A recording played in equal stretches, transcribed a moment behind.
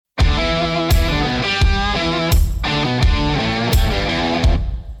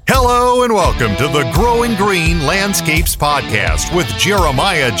Welcome to the Growing Green Landscapes Podcast with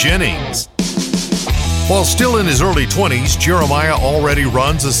Jeremiah Jennings. While still in his early 20s, Jeremiah already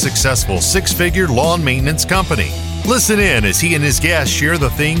runs a successful six-figure lawn maintenance company. Listen in as he and his guests share the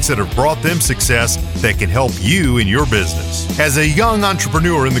things that have brought them success that can help you in your business. As a young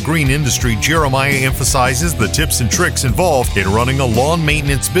entrepreneur in the green industry, Jeremiah emphasizes the tips and tricks involved in running a lawn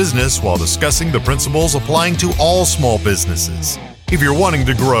maintenance business while discussing the principles applying to all small businesses. If you're wanting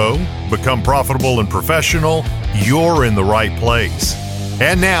to grow, become profitable and professional, you're in the right place.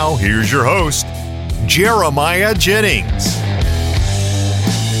 And now, here's your host, Jeremiah Jennings.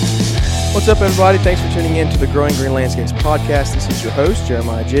 What's up, everybody? Thanks for tuning in to the Growing Green Landscapes podcast. This is your host,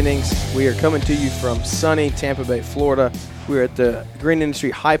 Jeremiah Jennings. We are coming to you from sunny Tampa Bay, Florida. We're at the Green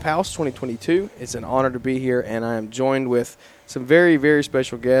Industry Hype House 2022. It's an honor to be here, and I am joined with some very, very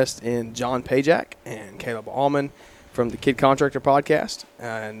special guests in John Pajak and Caleb Auman from the Kid Contractor podcast.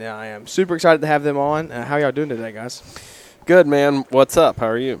 And I am super excited to have them on. How y'all doing today, guys? Good, man. What's up? How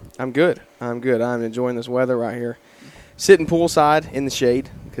are you? I'm good. I'm enjoying this weather right here. Sitting poolside in the shade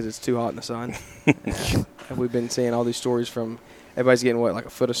because it's too hot in the sun. We've been seeing all these stories from everybody's getting, like a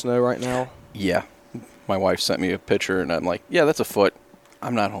foot of snow right now? Yeah. My wife sent me a picture, and I'm like, yeah, that's a foot.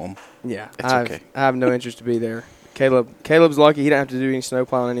 I'm not home. Yeah. It's okay. I have no interest to be there. Caleb's lucky. He don't have to do any snow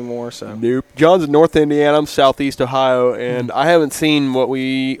plowing anymore. So Nope. John's in North Indiana. I'm Southeast Ohio, and I haven't seen what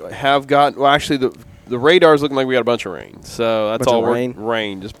we have got. Well, actually, the radar's looking like we got a bunch of rain. So that's all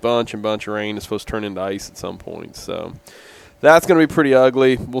rain. Just bunch of rain. It's supposed to turn into ice at some point. So that's going to be pretty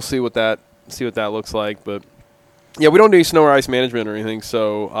ugly. We'll see what that looks like. But yeah, we don't do any snow or ice management or anything.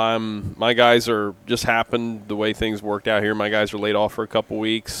 So my guys are just happened the way things worked out here. My guys are laid off for a couple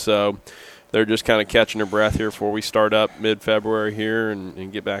weeks, so they're just kind of catching their breath here before we start up mid-February here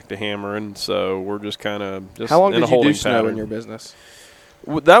and get back to hammering. So we're just kind of just How long in did a you holding do snow pattern. in your business?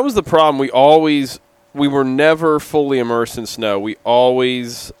 That was the problem. We were never fully immersed in snow. We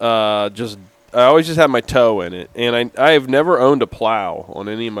always I always just had my toe in it, and I have never owned a plow on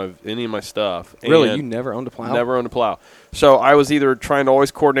any of my stuff. Really, you never owned a plow? Never owned a plow. So I was either trying to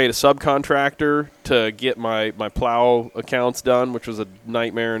always coordinate a subcontractor to get my plow accounts done, which was a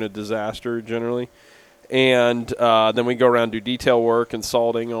nightmare and a disaster generally, and then we go around and do detail work and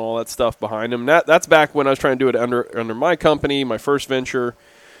salting and all that stuff behind them. That's back when I was trying to do it under my company, my first venture.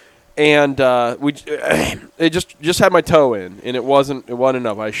 And it just had my toe in, and it wasn't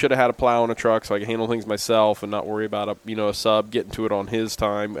enough. I should have had a plow and a truck so I could handle things myself and not worry about a sub getting to it on his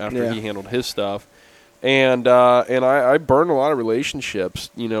time after he handled his stuff. And I burned a lot of relationships,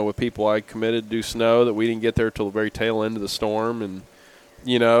 with people I committed to do snow that we didn't get there till the very tail end of the storm, and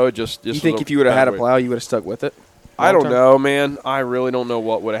it just. You think if you would have had a plow, you would have stuck with it? I don't know, man. I really don't know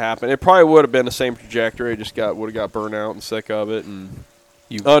what would have happened. It probably would have been the same trajectory. I just would have got burnt out and sick of it, and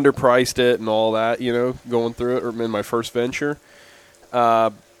you underpriced it and all that, going through it, or in my first venture.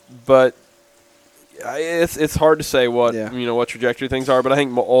 But it's hard to say what trajectory things are. But I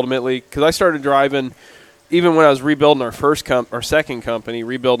think ultimately, because I started driving, even when I was rebuilding our second company,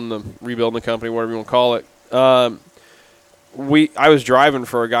 rebuilding the company, whatever you want to call it. I was driving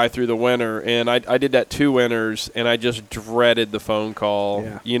for a guy through the winter, and I did that 2 winters, and I just dreaded the phone call.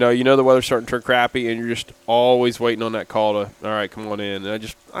 Yeah. The weather's starting to turn crappy, and you're just always waiting on that call to, all right, come on in.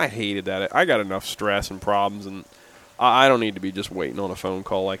 And I hated that. I got enough stress and problems, and I don't need to be just waiting on a phone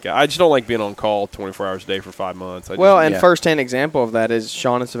call like that. I just don't like being on call 24 hours a day for 5 months. First-hand example of that is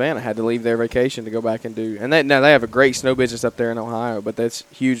Sean and Savannah had to leave their vacation to go back and do. And they have a great snow business up there in Ohio, but that's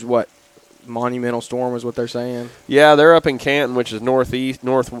huge. Monumental storm is what they're saying. Yeah, they're up in Canton, which is northeast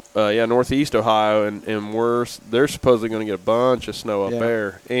Ohio, and they're supposedly going to get a bunch of snow up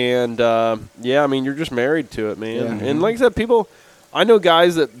there. And you're just married to it, man. Yeah. And like I said, I know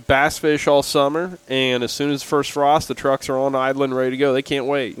guys that bass fish all summer, and as soon as the first frost, the trucks are on idling, ready to go. They can't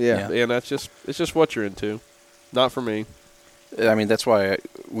wait. Yeah. And it's just what you're into. Not for me. I mean, that's why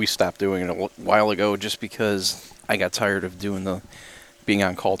we stopped doing it a while ago, just because I got tired of doing being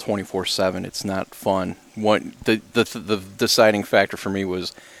on call 24/7. It's not fun. The deciding factor for me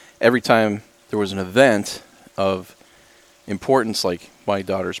was every time there was an event of importance, like my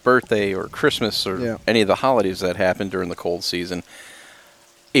daughter's birthday or Christmas or any of the holidays that happened during the cold season,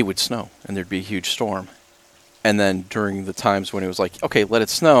 it would snow and there'd be a huge storm. And then during the times when it was like, okay, let it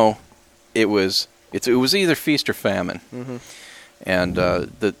snow, it was either feast or famine. Mm-hmm.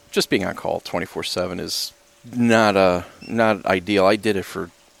 And just being on call 24/7 is not ideal. I did it for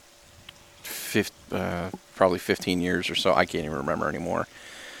probably 15 years or so. I can't even remember anymore.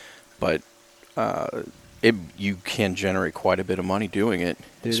 But you can generate quite a bit of money doing it,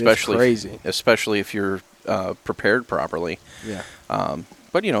 especially if you're prepared properly. Yeah.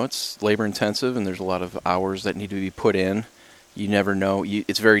 But, it's labor intensive, and there's a lot of hours that need to be put in. You never know.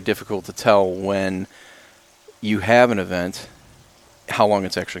 It's very difficult to tell when you have an event how long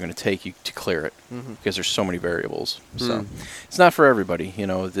it's actually going to take you to clear it, because there's so many variables. So it's not for everybody.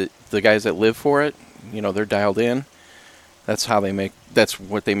 The guys that live for it, they're dialed in. That's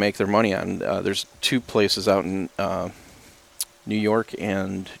what they make their money on. There's 2 places out in New York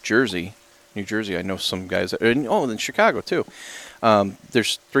and Jersey. New Jersey, I know some guys. In Chicago too.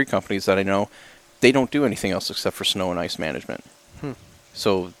 There's 3 companies that I know. They don't do anything else except for snow and ice management.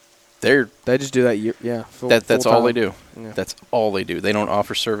 So they just do that. Yeah, that's all they do. Yeah. That's all they do. They don't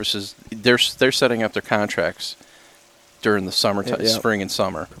offer services. They're setting up their contracts during the summer, spring and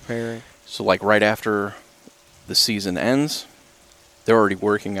summer. Preparing. So like right after the season ends, they're already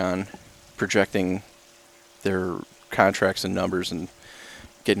working on projecting their contracts and numbers and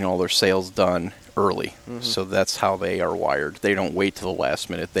getting all their sales done early. So that's how they are wired. They don't wait till the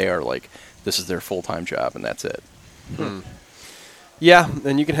last minute. They are like, this is their full-time job, and that's it. Yeah,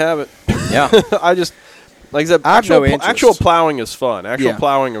 and you can have it. Yeah. I just, like I said, actual plowing is fun.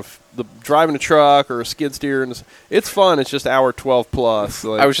 Plowing of driving a truck or a skid steer, and it's fun. It's just hour 12 plus.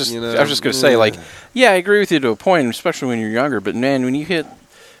 Like, I was just going to say, I agree with you to a point, especially when you're younger. But man, when you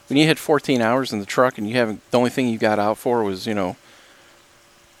hit 14 hours in the truck and the only thing you got out for was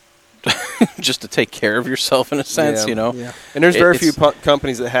just to take care of yourself in a sense, Yeah. And there's very few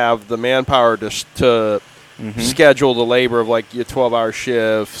companies that have the manpower to schedule the labor of like your 12-hour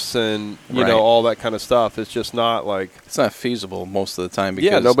shifts and all that kind of stuff. It's just not like it's not feasible most of the time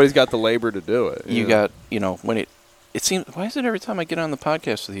because nobody's got the labor to do it. You got when it seems, why is it every time I get on the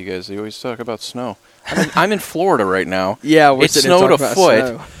podcast with you guys they always talk about snow? I'm in Florida right now. Yeah, it snowed a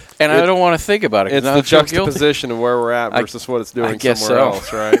foot. And I don't want to think about it. It's the juxtaposition of where we're at versus what it's doing somewhere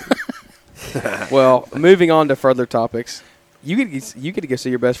else, right? Well, moving on to further topics, you get to go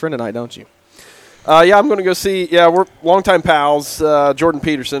see your best friend tonight, don't you? I'm going to go see. Yeah, we're longtime pals. Jordan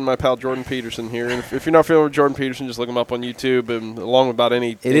Peterson, my pal Jordan Peterson here. And if you're not familiar with Jordan Peterson, just look him up on YouTube and along with about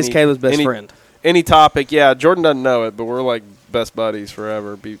any. It is Caleb's best friend. Any topic, yeah. Jordan doesn't know it, but we're like best buddies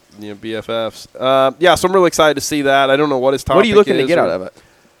forever, BFFs. So I'm really excited to see that. I don't know what his topic is. What are you looking to get out of it?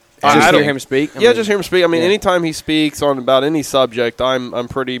 Just hear him speak? Just hear him speak. I mean, anytime he speaks on about any subject, I'm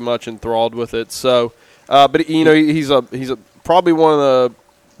pretty much enthralled with it. So, but he's probably one of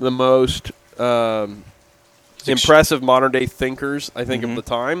the most impressive modern day thinkers I think of the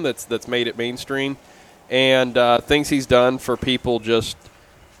time. That's made it mainstream, and things he's done for people. Just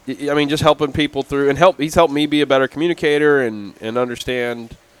helping people through and he's helped me be a better communicator and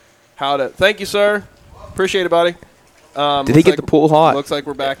understand how to. Thank you, sir. Appreciate it, buddy. Did he get the pool hot? Looks like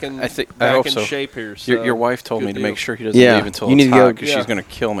we're back in shape here. So your wife told me to make sure he doesn't leave until it's hot because she's going to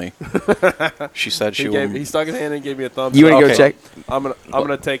kill me. She said she will. He stuck his hand in and gave me a thumbs up. You want to go check? I'm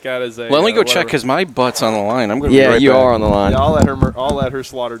gonna take that as a. Well, let me go check because my butt's on the line. I'm going to be right back. You are on the line. Yeah, I'll let her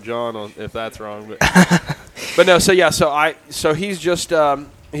slaughter John if that's wrong. But no. So he's just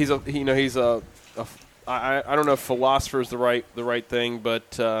I don't know if philosopher is the right thing,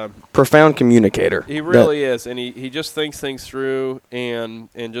 but profound communicator. He really is, and he just thinks things through and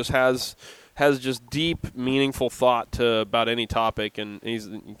just has just deep, meaningful thought about any topic. And he's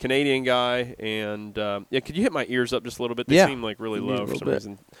a Canadian guy. And could you hit my ears up just a little bit? They seem like really low for some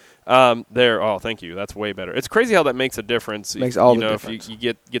reason. There. Oh, thank you. That's way better. It's crazy how that makes a difference. Makes all the difference. If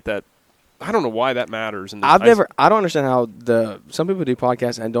you get that. I don't know why that matters. I don't understand how some people do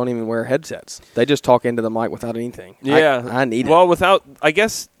podcasts and don't even wear headsets. They just talk into the mic without anything. Yeah. I need it. Well, I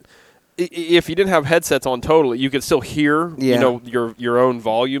guess if you didn't have headsets on totally, you could still hear, your own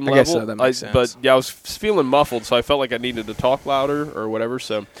volume level. I guess so, that makes sense. But I was feeling muffled, so I felt like I needed to talk louder or whatever.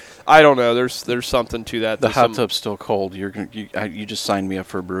 So I don't know. There's something to that. The hot tub's still cold. You just signed me up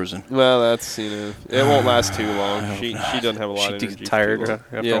for a bruising. Well, that's it won't last too long. She doesn't have a lot of energy. She's tired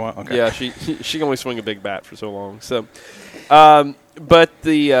after a while. Okay. Yeah, she can only swing a big bat for so long. So. So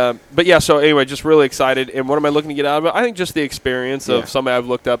anyway, just really excited. And what am I looking to get out of it? I think just the experience of somebody I've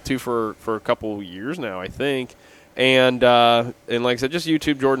looked up to for a couple of years now, I think. And like I said, just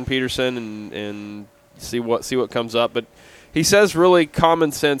YouTube Jordan Peterson and see what comes up. But he says really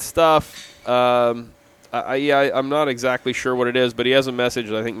common sense stuff. I'm not exactly sure what it is, but he has a message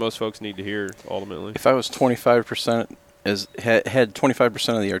that I think most folks need to hear ultimately. If I was 25% had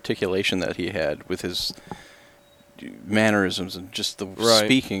 25% of the articulation that he had with his mannerisms and just the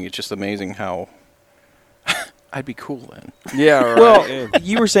speaking, it's just amazing how I'd be cool then. Yeah, right. Well,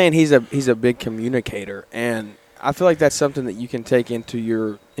 you were saying he's a big communicator, and I feel like that's something that you can take into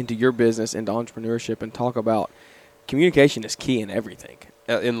your business, into entrepreneurship, and talk about. Communication is key in everything.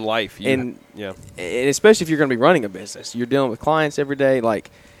 in life. And especially if you're going to be running a business, you're dealing with clients every day.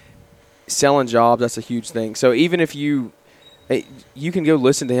 Like selling jobs, that's a huge thing. So even if you can go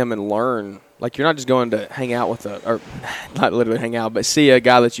listen to him and learn. Like you're not just going to hang out with or not literally hang out, but see a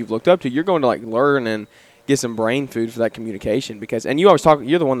guy that you've looked up to. You're going to like learn and get some brain food for that communication and you always talk.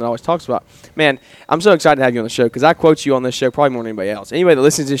 You're the one that always talks about. Man, I'm so excited to have you on the show because I quote you on this show probably more than anybody else. Anybody that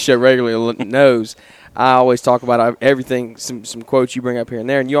listens to this show regularly knows I always talk about everything. Some quotes you bring up here and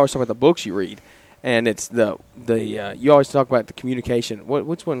there, and you always talk about the books you read, and it's you always talk about the communication.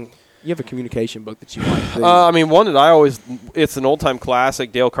 Which one? You have a communication book that you like. One that it's an old-time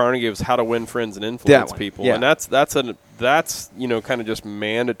classic. Dale Carnegie was How to Win Friends and Influence People. Yeah. And that's kind of just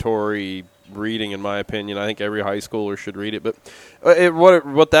mandatory reading, in my opinion. I think every high schooler should read it. But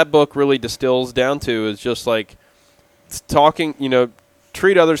what that book really distills down to is just like talking,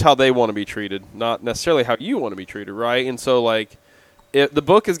 treat others how they want to be treated, not necessarily how you want to be treated, right? And so, like, the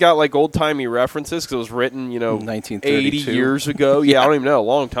book has got like old timey references because it was written, 1932. 80 years ago. Yeah, I don't even know, a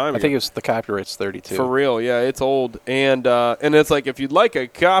long time ago. I think the copyright's 32. For real, yeah, it's old, and it's like if you'd like a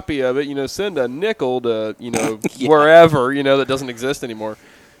copy of it, send a nickel to wherever that doesn't exist anymore.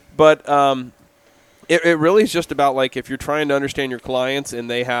 But it really is just about like if you're trying to understand your clients and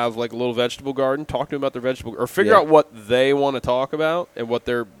they have like a little vegetable garden, talk to them about their vegetable or figure out what they want to talk about and what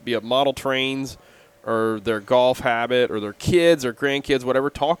their be it model trains or their golf habit or their kids or grandkids,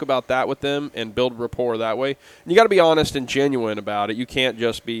 whatever, talk about that with them and build rapport that way. And you got to be honest and genuine about it. You can't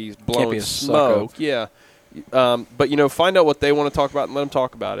just be blowing smoke. Yeah. But, find out what they want to talk about and let them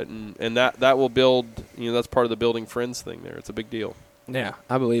talk about it. And that will build, that's part of the building friends thing there. It's a big deal. Yeah,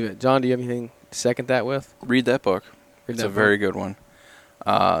 I believe it. John, do you have anything to second that with? Read that book. It's a very good one.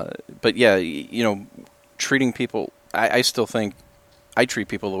 But, yeah, treating people, I still think I treat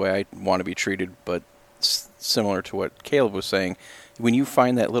people the way I want to be treated, but similar to what Caleb was saying, when you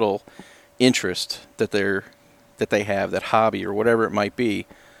find that little interest that they have, that hobby or whatever it might be,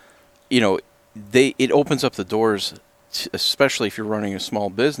 it opens up the doors, especially if you're running a small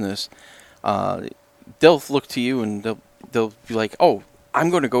business. They'll look to you and they'll be like, oh,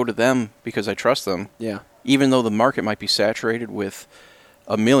 I'm going to go to them because I trust them. Yeah. Even though the market might be saturated with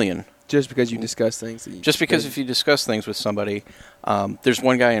a million. Just because you discuss things. If you discuss things with somebody, there's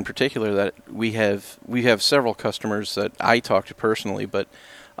one guy in particular that we have several customers that I talk to personally, but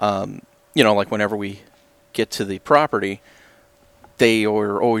like whenever we get to the property, they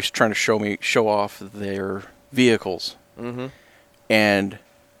are always trying to show off their vehicles, and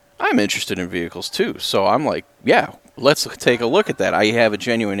I'm interested in vehicles too. So I'm like, yeah, let's take a look at that. I have a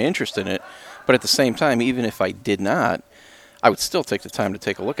genuine interest in it, but at the same time, even if I did not, I would still take the time to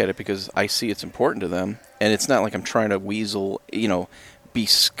take a look at it because I see it's important to them, and it's not like I'm trying to weasel, be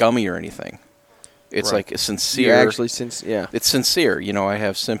scummy or anything. It's like a sincere. You're actually It's sincere. I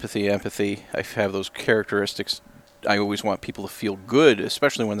have sympathy, empathy. I have those characteristics. I always want people to feel good,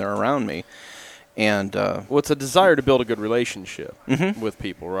 especially when they're around me. And it's a desire to build a good relationship with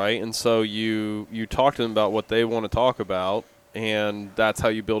people, right? And so you talk to them about what they want to talk about, and that's how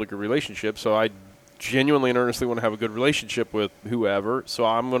you build a good relationship. So I genuinely and earnestly want to have a good relationship with whoever, so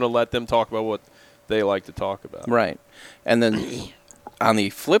I'm going to let them talk about what they like to talk about. Right. And then on the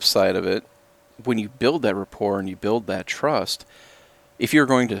flip side of it, when you build that rapport and you build that trust, if you're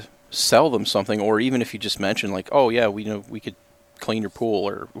going to sell them something, or even if you just mention like, oh yeah, we could clean your pool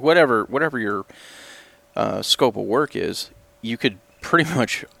or whatever your scope of work is, you could pretty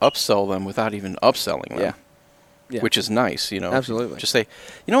much upsell them without even upselling them. Yeah. Which is nice, Absolutely. Just say,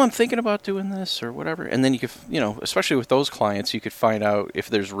 I'm thinking about doing this or whatever. And then you could, especially with those clients, you could find out if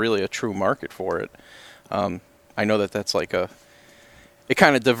there's really a true market for it. I know that's like it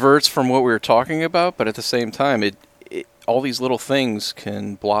kind of diverts from what we were talking about, but at the same time, all these little things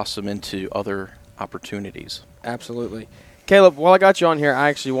can blossom into other opportunities. Absolutely. Caleb, while I got you on here, I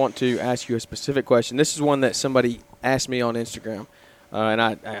actually want to ask you a specific question. This is one that somebody asked me on Instagram, and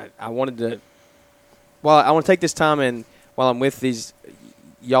I wanted to. Well, I want to take this time and while I'm with these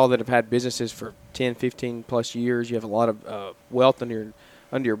y'all that have had businesses for 10, 15 plus years, you have a lot of wealth under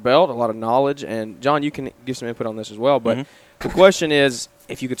your belt, a lot of knowledge. And John, you can give some input on this as well. But the question is,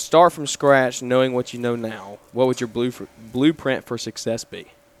 if you could start from scratch, knowing what you know now, what would your blueprint for success be?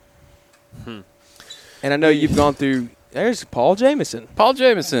 And I know you've gone through. There's Paul Jameson. Paul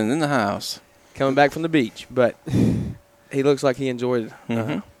Jameson in the house, coming back from the beach, but he looks like he enjoyed.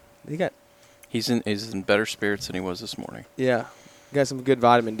 He's in better spirits than he was this morning. Yeah, got some good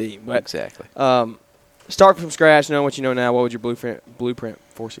vitamin D. But, exactly. Start from scratch, knowing what you know now. What would your blueprint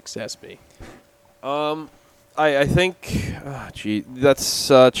for success be? I I think, that's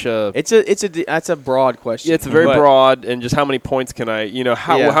such a. That's a broad question. It's very broad, and just how many points can I,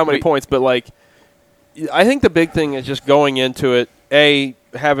 how many points? But like, I think the big thing is just going into it.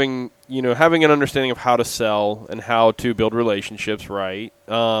 Having an understanding of how to sell and how to build relationships. Right.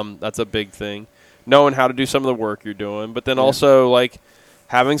 That's a big thing. Knowing how to do some of the work you're doing, but then also like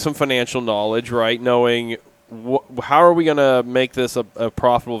having some financial knowledge. Right. Knowing. How are we going to make this a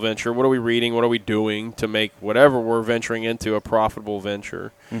profitable venture? What are we reading? What are we doing to make whatever we're venturing into a profitable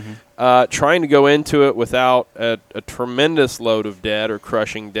venture? Mm-hmm. Trying to go into it without a tremendous load of debt or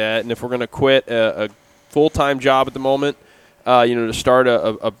crushing debt. And if we're going to quit a full-time job at the moment, to start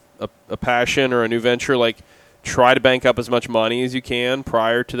a passion or a new venture, like try to bank up as much money as you can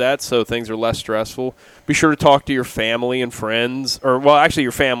prior to that so things are less stressful. Be sure to talk to your family and friends, actually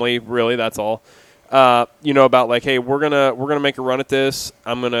your family, really, that's all. About like, hey, we're gonna make a run at this.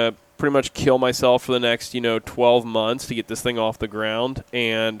 I'm gonna pretty much kill myself for the next 12 months to get this thing off the ground,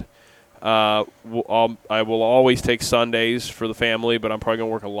 and I will always take Sundays for the family, but I'm probably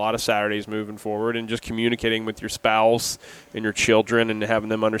gonna work a lot of Saturdays moving forward. And just communicating with your spouse and your children and having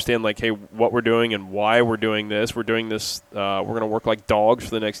them understand like, hey, what we're doing and why we're doing this. We're doing this. We're gonna work like dogs for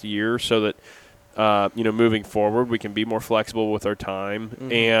the next year so that moving forward we can be more flexible with our time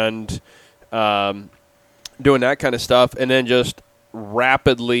and. Doing that kind of stuff, and then just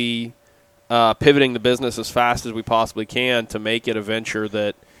rapidly pivoting the business as fast as we possibly can to make it a venture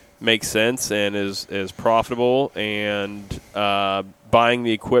that makes sense and is profitable, and buying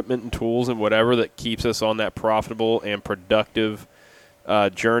the equipment and tools and whatever that keeps us on that profitable and productive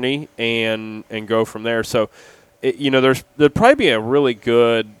journey, and go from there. So, there'd probably be a really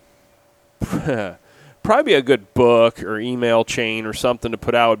good. Probably a good book or email chain or something to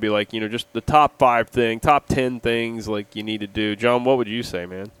put out would be like, just the top 10 things like you need to do. John, what would you say,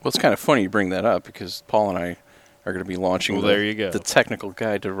 man? Well, it's kind of funny you bring that up because Paul and I are going to be launching the technical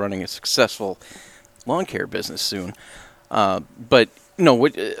guide to running a successful lawn care business soon. But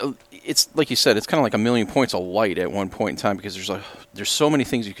it's like you said, it's kind of like a million points of light at one point in time because there's so many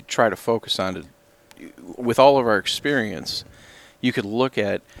things you could try to focus on. With all of our experience, you could look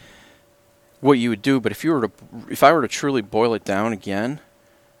at what you would do, but if I were to truly boil it down again,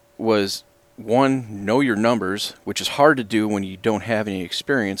 was one, know your numbers, which is hard to do when you don't have any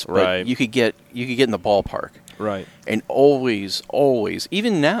experience, but right. you could get in the ballpark. Right. And always,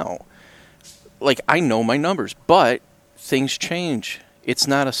 even now, like I know my numbers, but things change. It's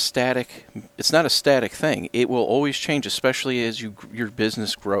not a static thing. It will always change, especially as your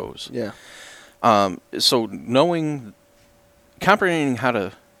business grows. Yeah. So comprehending how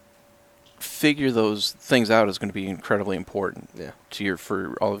to figure those things out is going to be incredibly important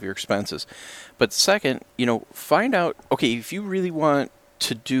for all of your expenses. But second, find out, okay, if you really want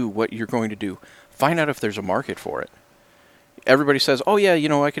to do what you're going to do, find out if there's a market for it. Everybody says, oh yeah,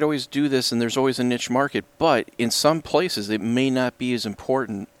 I could always do this and there's always a niche market, but in some places it may not be as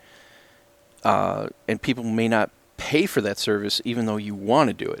important and people may not pay for that service even though you want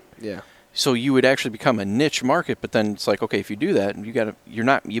to do it. Yeah. So you would actually become a niche market, but then it's like, okay, if you do that,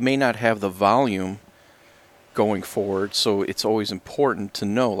 you may not have the volume going forward. So it's always important to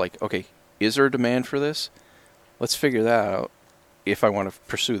know, like, okay, is there a demand for this? Let's figure that out if I want to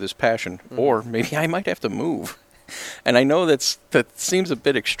pursue this passion, or maybe I might have to move. And I know that seems a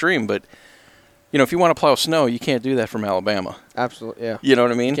bit extreme, but if you want to plow snow, you can't do that from Alabama. Absolutely, yeah. You know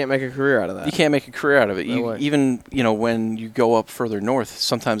what I mean? You can't make a career out of that. You can't make a career out of it. No way. Even, when you go up further north,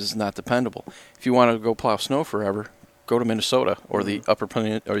 sometimes it's not dependable. If you want to go plow snow forever, go to Minnesota or the Upper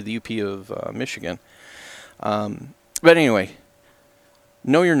Peninsula or the UP of Michigan. But anyway,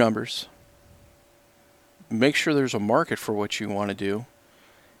 know your numbers. Make sure there's a market for what you want to do.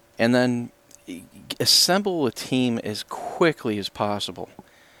 And then assemble a team as quickly as possible.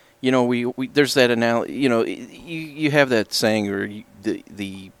 There's that analogy. You have that saying where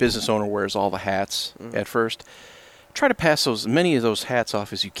the business owner wears all the hats at first. Try to pass many of those hats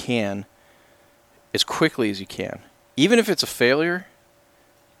off as you can, as quickly as you can. Even if it's a failure,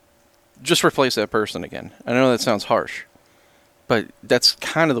 just replace that person again. I know that sounds harsh, but that's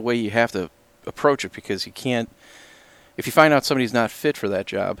kind of the way you have to approach it because you can't. If you find out somebody's not fit for that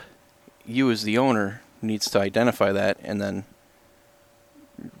job, you as the owner needs to identify that and then.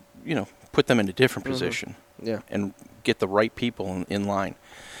 Put them in a different position and get the right people in line.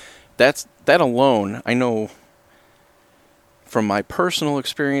 That alone, I know from my personal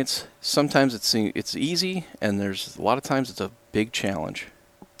experience, sometimes it's easy, and there's a lot of times it's a big challenge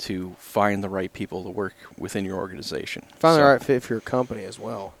to find the right people to work within your organization. Find the right fit for your company as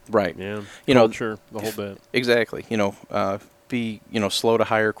well. Right. Yeah. Culture, the whole bit. Exactly. Be slow to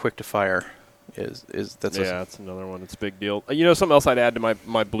hire, quick to fire. that's that's another one. It's a big deal. Something else I'd add to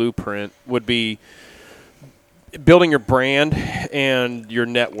my blueprint would be building your brand and your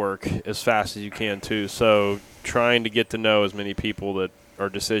network as fast as you can too. So trying to get to know as many people that are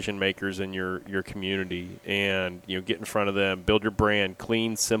decision makers in your community, and get in front of them, build your brand,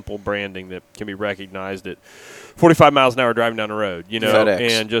 clean, simple branding that can be recognized at 45 miles an hour driving down the road, FedEx.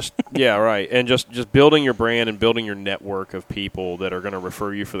 and just right, and just building your brand and building your network of people that are going to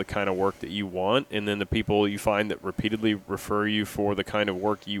refer you for the kind of work that you want, and then the people you find that repeatedly refer you for the kind of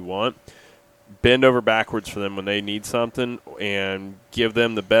work you want, bend over backwards for them when they need something, and give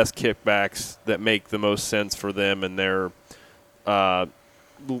them the best kickbacks that make the most sense for them and their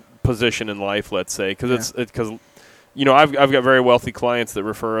position in life, let's say, because because I've got very wealthy clients that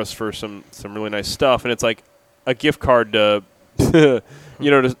refer us for some really nice stuff, and it's like a gift card to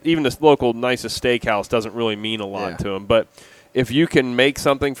even this local nicest steakhouse doesn't really mean a lot to them, but if you can make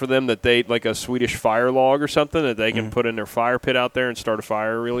something for them that they like, a Swedish fire log or something that they can put in their fire pit out there and start a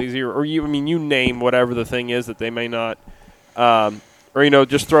fire real easy, or you name whatever the thing is that they may not, or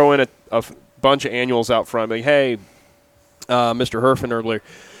just throw in a bunch of annuals out front, like, hey, Mr. Herfin earlier,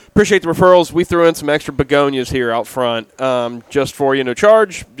 appreciate the referrals. We threw in some extra begonias here out front, just for no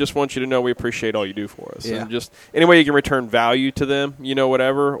charge. Just want you to know we appreciate all you do for us. Yeah. And just any way you can return value to them,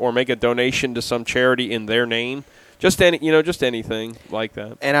 whatever, or make a donation to some charity in their name. Just anything like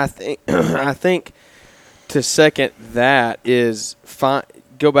that. And I think to second that is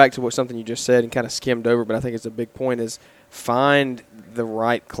go back to something you just said and kind of skimmed over, but I think it's a big point, is find the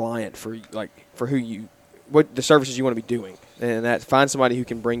right client for what the services you want to be doing, and that find somebody who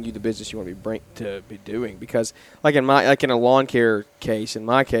can bring you the business you want to be doing. Because like in a lawn care case, in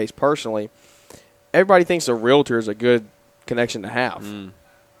my case personally, everybody thinks a realtor is a good connection to have.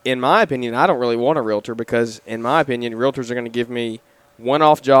 In my opinion, I don't really want a realtor, because in my opinion, realtors are going to give me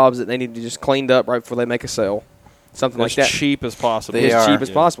one-off jobs that they need to just cleaned up right before they make a sale, something like that. As cheap as possible. As cheap as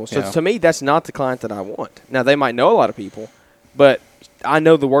possible. So to me, that's not the client that I want. Now, they might know a lot of people, but I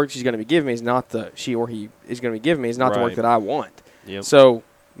know the work she's going to be giving me is not the she or he is going to be giving me is not the work that I want. Yep. So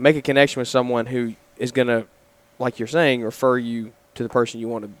make a connection with someone who is going to, like you're saying, refer you to the person you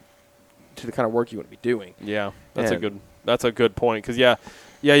want to the kind of work you want to be doing. Yeah, that's a good point, because you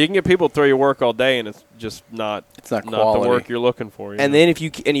can get people to throw you work all day, and it's just not quality. Not the work you're looking for. And then if you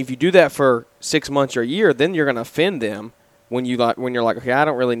do that for 6 months or a year, then you're going to offend them when you're like, okay, I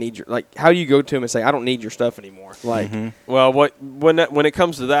don't really need your, like, how do you go to them and say, I don't need your stuff anymore? Like, well, when it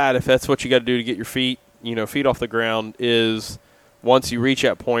comes to that, if that's what you got to do to get your feet off the ground, is once you reach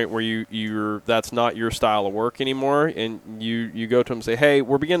that point where you're that's not your style of work anymore, and you go to them and say, hey,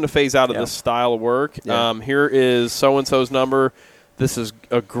 we're beginning to phase out of this style of work. Yeah. Here is so-and-so's number. This is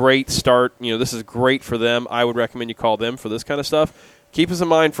a great start. This is great for them. I would recommend you call them for this kind of stuff. Keep us in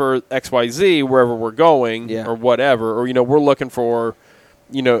mind for XYZ wherever we're going, or whatever. Or, we're looking for,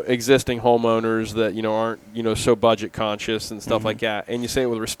 existing homeowners that, aren't, so budget conscious and stuff like that. And you say it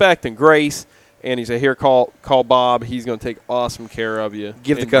with respect and grace. And you say, here, call Bob. He's going to take awesome care of you.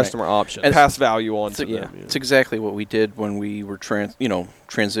 Give the customer options. And pass value on to them. It's exactly what we did when we were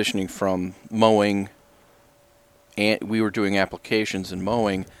transitioning from mowing, and we were doing applications and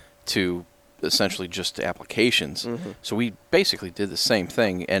mowing, to essentially just applications. So we basically did the same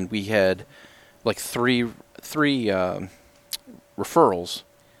thing, and we had like three referrals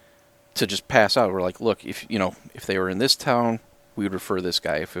to just pass out. We're like, look, if they were in this town, we would refer this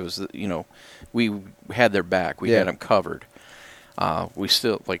guy. If it was, we had their back. We had them covered. We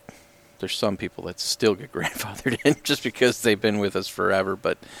still, like, there's some people that still get grandfathered in just because they've been with us forever.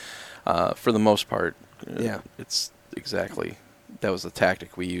 But for the most part, it's exactly, that was the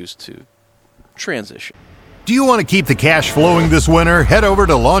tactic we used to transition. Do you want to keep the cash flowing this winter? Head over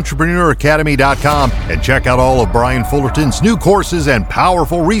to L'EntrepreneurAcademy.com and check out all of Brian Fullerton's new courses and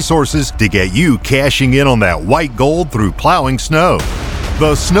powerful resources to get you cashing in on that white gold through plowing snow.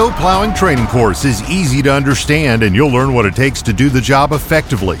 The snow plowing training course is easy to understand, and you'll learn what it takes to do the job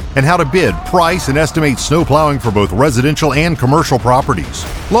effectively and how to bid, price, and estimate snow plowing for both residential and commercial properties.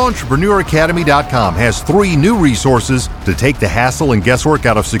 L'EntrepreneurAcademy.com has 3 new resources to take the hassle and guesswork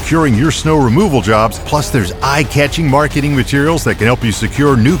out of securing your snow removal jobs, plus there's eye-catching marketing materials that can help you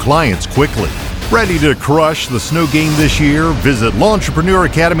secure new clients quickly. Ready to crush the snow game this year? Visit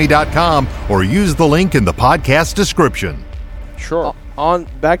L'EntrepreneurAcademy.com or use the link in the podcast description. Sure. On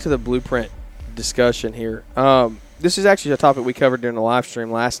back to the blueprint discussion here. This is actually a topic we covered during the live stream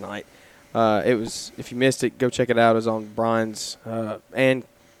last night. It was, if you missed it, go check it out. It was on Brian's and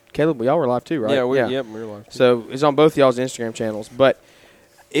Caleb. Y'all were live too, right? Yeah, we were live too. So it's on both y'all's Instagram channels. But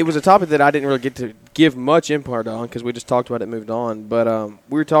it was a topic that I didn't really get to give much input on because we just talked about it and moved on. But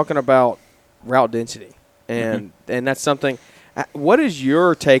we were talking about route density, and that's something. What is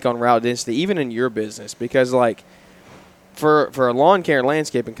your take on route density, even in your business? Because like for a lawn care and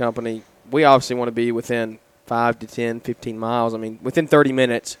landscaping company, we obviously want to be within 5 to 10, 15 miles. I mean, within 30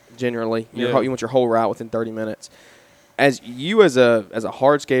 minutes generally. You want your whole route within 30 minutes. As you as a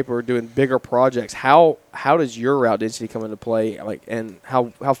hardscaper doing bigger projects, how does your route density come into play? Like, and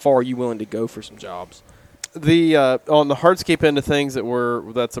how far are you willing to go for some jobs? The on the hardscape end of things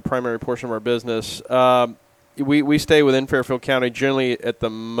that's a primary portion of our business. We stay within Fairfield County, generally at the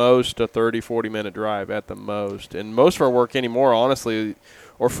most a 30, 40-minute drive at the most. And most of our work anymore, honestly,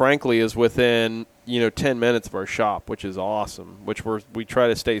 or frankly, is within 10 minutes of our shop, which is awesome, which we try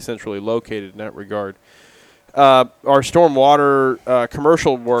to stay centrally located in that regard. Our stormwater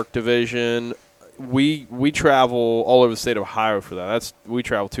commercial work division, we travel all over the state of Ohio for that. We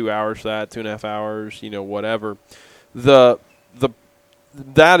travel 2 hours for that, 2.5 hours, whatever.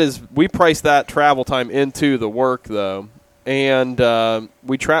 We price that travel time into the work though, and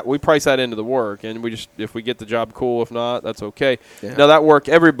we price that into the work, and if we get the job, cool. If not, that's okay. Yeah. Now that work,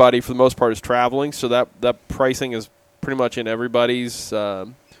 everybody for the most part is traveling, so that pricing is pretty much in everybody's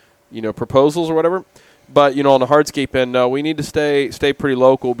proposals or whatever. But, on the hardscape end, no, we need to stay pretty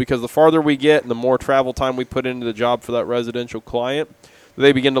local, because the farther we get and the more travel time we put into the job for that residential client,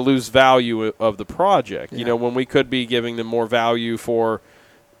 they begin to lose value of the project. Yeah. When we could be giving them more value for,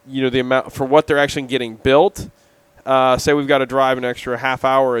 the amount for what they're actually getting built. Say we've got to drive an extra half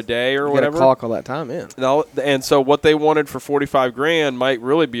hour a day or whatever. Clock all that time in. And so what they wanted for $45,000 might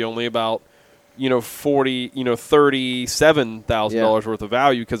really be only about $37,000 worth of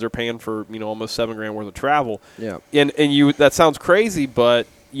value, because they're paying for almost $7,000 worth of travel. Yeah, and that sounds crazy, but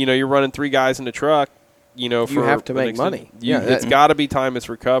you're running 3 guys in the truck. You have to make money. It's got to be time that's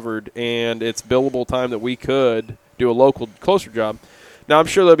recovered, and it's billable time that we could do a local closer job. Now I'm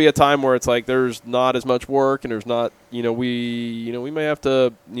sure there'll be a time where it's like there's not as much work, and there's not we may have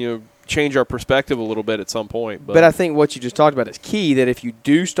to change our perspective a little bit at some point. But I think what you just talked about is key, that if you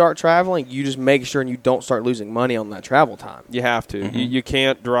do start traveling, you just make sure and you don't start losing money on that travel time. You have to. Mm-hmm. You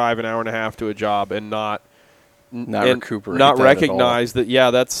can't drive an hour and a half to a job and not recuperate, not recognize that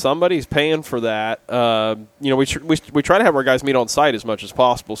that's somebody's paying for that. We try to have our guys meet on site as much as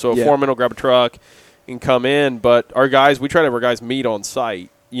possible. So a foreman will grab a truck and come in, but we try to have our guys meet on site.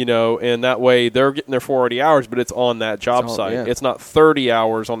 And that way they're getting their 40 hours, but it's on that job site. Yeah. It's not 30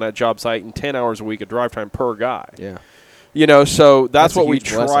 hours on that job site and 10 hours a week of drive time per guy. Yeah. So that's what we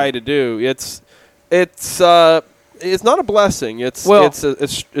try to do. It's not a blessing. It's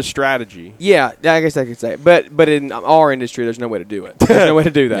a strategy. Yeah, I guess I could say it. But in our industry, there's no way to do it. There's no way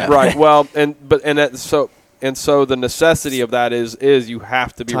to do that. Right. Well, so the necessity of that is you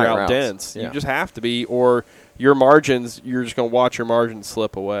have to be route dense. Yeah. You just have to be, or your margins, you're just going to watch your margins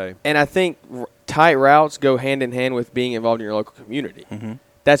slip away. And I think tight routes go hand in hand with being involved in your local community. Mm-hmm.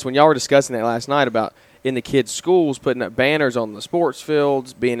 That's when y'all were discussing that last night about in the kids' schools, putting up banners on the sports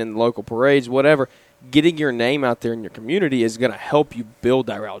fields, being in the local parades, whatever. Getting your name out there in your community is going to help you build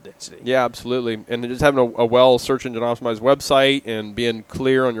that route density. Yeah, absolutely. And just having a well search engine optimized website and being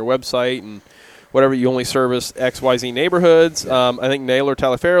clear on your website and whatever, you only service XYZ neighborhoods. Yeah. I think Naylor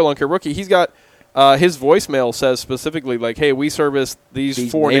Taliaferro, Lawn Care Rookie, he's got his voicemail says specifically, like, hey, we service these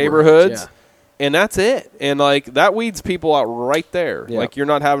 4 neighborhoods, and that's it. And, like, that weeds people out right there. Yeah. Like, you're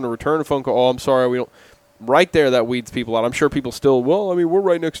not having to return a phone call. Oh, I'm sorry, we don't. Right there, that weeds people out. I'm sure people still, we're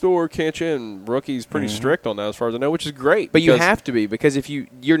right next door, can't you? And Rookie's pretty strict on that as far as I know, which is great. But you have to be, because if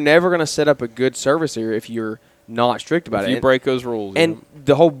you're never going to set up a good service area if you're not strict about it. If you break those rules. And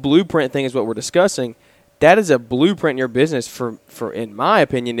the whole blueprint thing is what we're discussing. That is a blueprint in your business for in my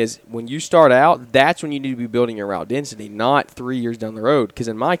opinion, is when you start out, that's when you need to be building your route density, not 3 years down the road. Because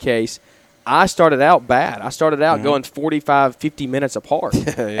in my case, I started out bad. I started out going 45, 50 minutes apart.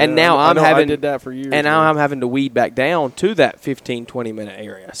 And now I did that for years. And now I'm having to weed back down to that 15, 20-minute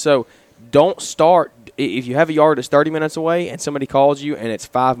area. So don't start. If you have a yard that's 30 minutes away and somebody calls you and it's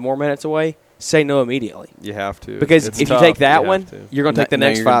 5 more minutes away, say no immediately. You have to. Because if you take that one, you're going to take the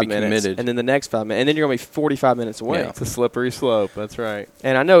next 5 minutes. And then the next 5 minutes. And then you're going to be 45 minutes away. Yeah, it's a slippery slope. That's right.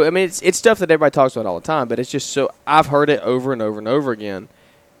 And I know, it's stuff that everybody talks about all the time, but it's just so – I've heard it over and over and over again.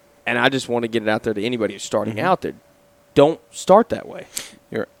 And I just want to get it out there to anybody who's starting out there. Don't start that way.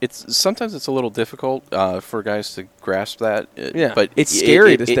 Sometimes it's a little difficult for guys to grasp that. But it's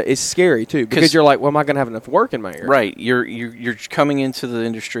scary. It's scary too, because you're like, well, am I going to have enough work in my area? Right. You're coming into the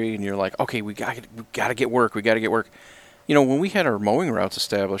industry and you're like, okay, we got to get work. We got to get work. When we had our mowing routes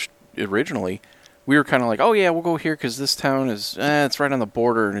established originally, we were kind of like, oh yeah, we'll go here because this town is it's right on the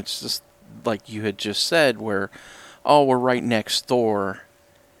border, and it's just like you had just said, where we're right next door.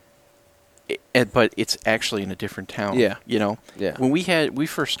 but it's actually in a different town. Yeah. You know? Yeah. When we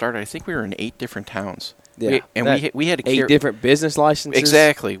first started, I think we were in 8 different towns. Yeah. We had to 8 different business licenses.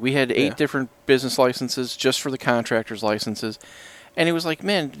 Exactly. We had 8 Yeah. different business licenses just for the contractors' licenses. And it was like,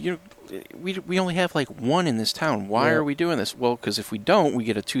 man, we only have like 1 in this town. Why are we doing this? Well, because if we don't, we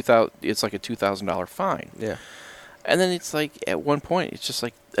get it's like a $2,000 fine. Yeah. And then it's like at one point, it's just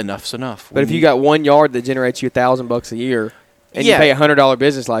like enough's enough. But if you got 1 yard that generates you $1,000 a year, and you pay $100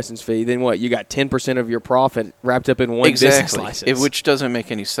 business license fee, then what? You got 10% of your profit wrapped up in one business license, which doesn't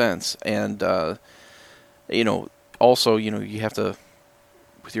make any sense. And also, you have to,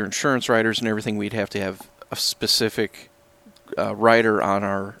 with your insurance riders and everything, we'd have to have a specific rider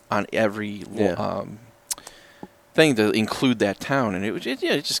on every thing to include that town, and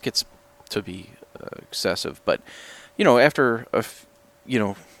it just gets to be excessive. But after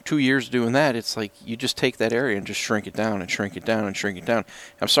 2 years doing that, it's like you just take that area and just shrink it down and shrink it down and shrink it down.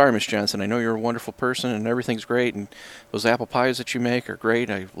 I'm sorry, Miss Johnson, I know you're a wonderful person and everything's great, and those apple pies that you make are great.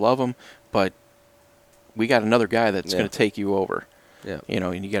 I love them, but we got another guy that's going to take you over. Yeah.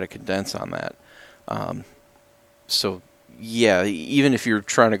 And you got to condense on that. So yeah, even if you're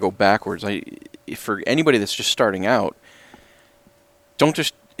trying to go backwards, for anybody that's just starting out,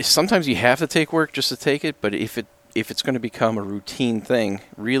 sometimes you have to take work just to take it, but if it's going to become a routine thing,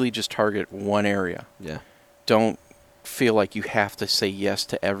 really just target one area. Yeah. Don't feel like you have to say yes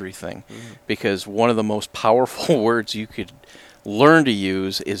to everything, because one of the most powerful words you could learn to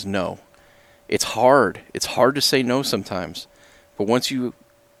use is no. It's hard. It's hard to say no sometimes, but once you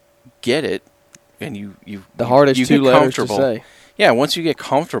get it, and the hardest you 2 get letters to say. Yeah, once you get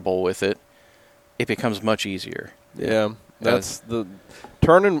comfortable with it, it becomes much easier. Yeah, that's the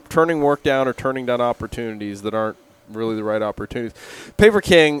turning work down or turning down opportunities that aren't really the right opportunities. Paper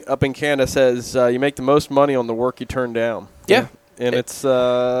King up in Canada says you make the most money on the work you turn down. Yeah. And that's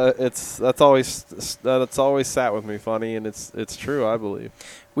always sat with me funny, and it's true, I believe.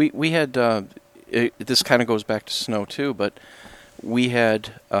 We had this kind of goes back to snow too, but we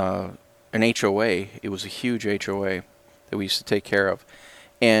had an HOA. It was a huge HOA that we used to take care of,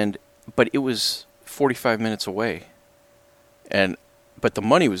 but it was 45 minutes away, but the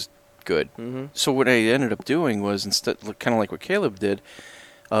money was good. Mm-hmm. So what I ended up doing was, instead, kind of like what Caleb did,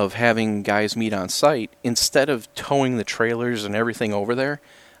 of having guys meet on site, instead of towing the trailers and everything over there,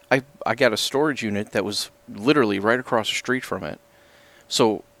 I got a storage unit that was literally right across the street from it.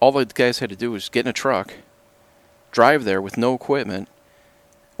 So all the guys had to do was get in a truck, drive there with no equipment,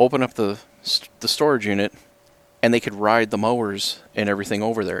 open up the storage unit, and they could ride the mowers and everything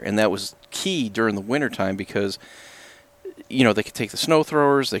over there. And that was key during the wintertime, because they could take the snow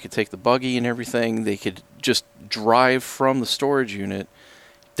throwers, they could take the buggy and everything, they could just drive from the storage unit.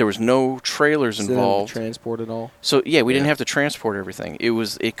 There was no trailers involved. Transport at all. So we didn't have to transport everything.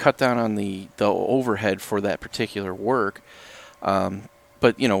 It cut down on the overhead for that particular work.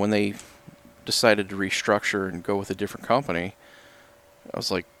 But when they decided to restructure and go with a different company, I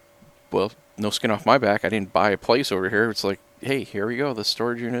was like, well, no skin off my back. I didn't buy a place over here. It's like, hey, here we go, the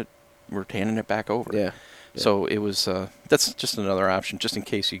storage unit, we're handing it back over. Yeah. So it was that's just another option, just in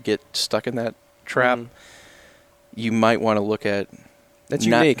case you get stuck in that trap. Mm-hmm. You might want to look at. That's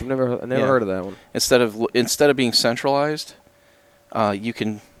unique. I've never heard of that one. Instead of being centralized, you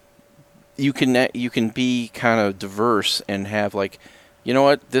can be kind of diverse and have, like,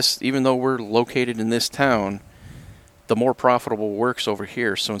 even though we're located in this town, the more profitable work's over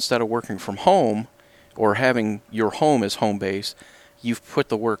here. So instead of working from home or having your home as home base, you've put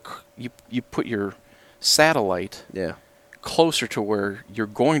the work, you put your satellite closer to where you're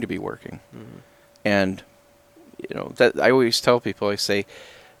going to be working. Mm-hmm. And that I always tell people, I say,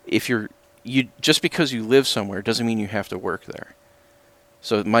 if you just because you live somewhere doesn't mean you have to work there.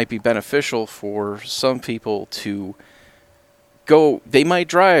 So it might be beneficial for some people to go. They might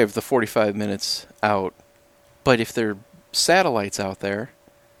drive the 45 minutes out, but if their satellite's out there,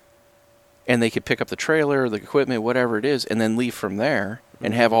 and they could pick up the trailer, the equipment, whatever it is, and then leave from there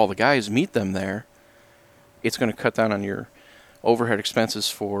and have all the guys meet them there, it's going to cut down on your overhead expenses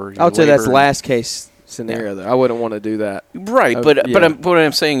for your I would say that's labor. last case scenario, though. I wouldn't want to do that. Right, but what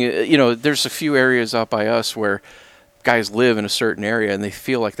I'm saying, there's a few areas out by us where guys live in a certain area and they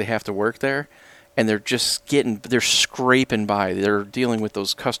feel like they have to work there, and they're scraping by. They're dealing with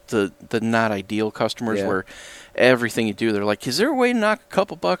those the not ideal customers where everything you do, they're like, is there a way to knock a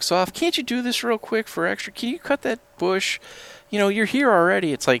couple bucks off? Can't you do this real quick for extra? Can you cut that bush? You're here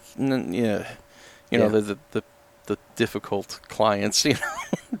already. It's like, the difficult clients, they're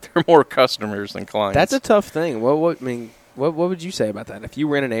more customers than clients. That's a tough thing. What would you say about that? If you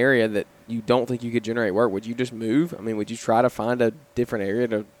were in an area that you don't think you could generate work, would you just move? I mean, would you try to find a different area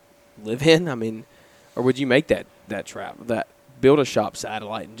to live in? I mean, or would you make that build a shop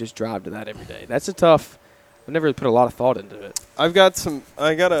satellite and just drive to that every day? That's a tough. I've never really put a lot of thought into it. I got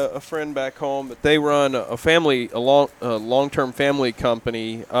a friend back home, but they run a long-term family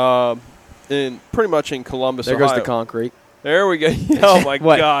company in pretty much in Columbus, There Ohio. goes the concrete. There we go. Oh my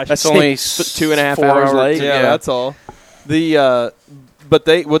gosh, That's It's only 2.5 4 hours late. yeah, that's all. But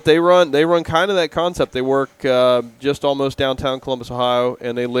they run kind of that concept. They work just almost downtown Columbus, Ohio,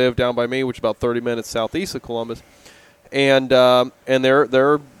 and they live down by me, which is about 30 minutes southeast of Columbus. And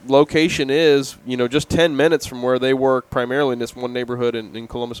their location is just 10 minutes from where they work, primarily in this one neighborhood in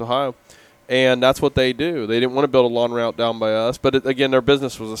Columbus, Ohio. And that's what they do. They didn't want to build a lawn route down by us, but again, their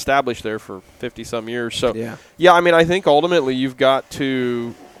business was established there for 50-some years. So yeah, I mean, I think ultimately you've got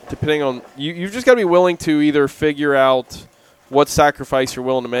to, depending on you've just got to be willing to either figure out what sacrifice you're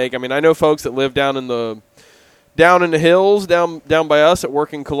willing to make. I mean, I know folks that live down in the hills, down by us that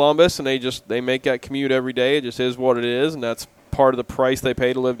work in Columbus, and they make that commute every day. It just is what it is, and that's part of the price they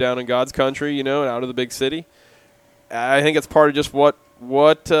pay to live down in God's country, and out of the big city. I think it's part of just what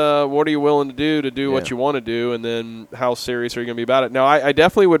are you willing to do what you want to do, and then how serious are you going to be about it. Now, I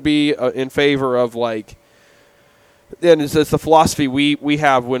definitely would be in favor of and it's the philosophy we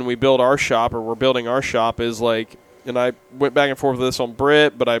have when we build our shop, or we're building our shop, is and I went back and forth with this on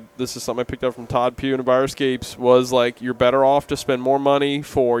Brit, but this is something I picked up from Todd Pugh and Enviroscapes, was you're better off to spend more money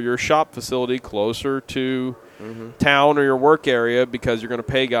for your shop facility closer to town or your work area, because you're going to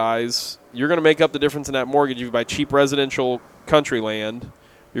pay guys. You're going to make up the difference in that mortgage. If you buy cheap residential country land,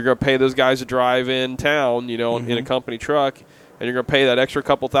 you're going to pay those guys to drive in town, in a company truck, and you're going to pay that extra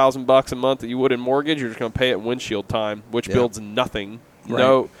couple $1,000 a month that you would in mortgage. You're just going to pay it windshield time, which builds nothing.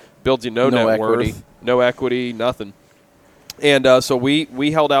 Right. Builds you no net equity. worth, no equity, nothing. And so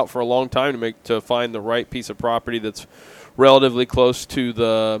we held out for a long time to find the right piece of property that's relatively close to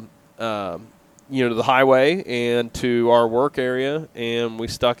the to the highway and to our work area, and we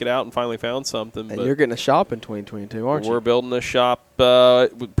stuck it out and finally found something. And you're getting a shop in 2022, aren't you? We're building a shop.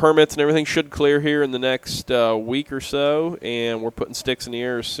 With permits and everything should clear here in the next week or so, and we're putting sticks in the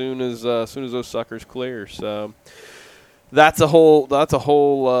air as soon as those suckers clear. So that's a whole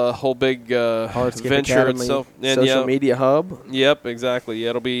big venture Academy, itself. And social media hub. Yep, exactly.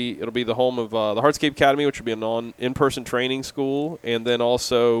 Yeah, it'll be the home of the Hardscape Academy, which will be an in-person training school, and then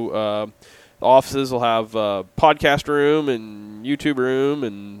also the offices will have podcast room and YouTube room,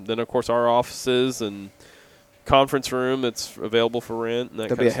 and then of course our offices and conference room that's available for rent. And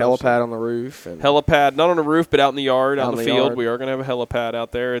There'll be a helipad on the roof. Helipad, not on the roof, but out in the yard, out in the field. Yard. We are going to have a helipad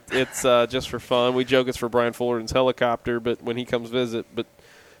out there. It's just for fun. We joke it's for Brian Fullerton's helicopter, but when he comes visit. But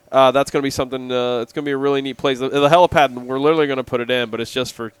that's going to be something. It's going to be a really neat place. The helipad, we're literally going to put it in, but it's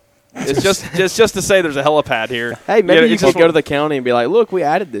just for. It's just to say there's a helipad here. Hey, maybe you could go to the county and be like, "Look, we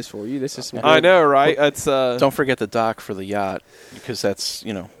added this for you. This is some." I know, right? It's don't forget the dock for the yacht, because that's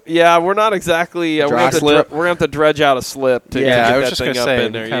Yeah, we're not exactly. We're gonna have to dredge out a slip to get that thing up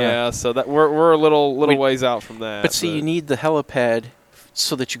in there. Yeah, so that we're a little ways out from that. But see, you need the helipad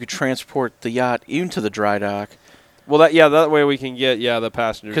so that you could transport the yacht into the dry dock. Well, that way we can get the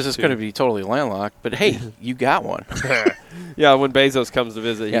passengers, because it's going to be totally landlocked. But hey, you got one. Yeah, when Bezos comes to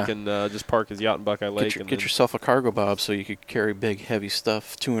visit, he can just park his yacht in Buckeye Lake. Get yourself a cargo bob so you could carry big, heavy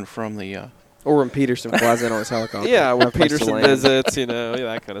stuff to and from the. Or when Peterson flies in on his helicopter. Yeah, when Peterson visits,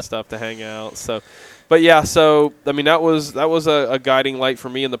 that kind of stuff to hang out. So, but yeah, so I mean that was a guiding light for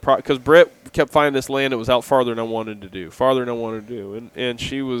me in the because Britt kept finding this land that was out farther than I wanted to do, and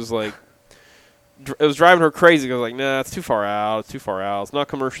she was like. It was driving her crazy. I was like, nah, it's too far out. It's not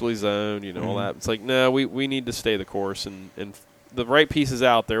commercially zoned, all that. It's like, no, we need to stay the course, and the right piece is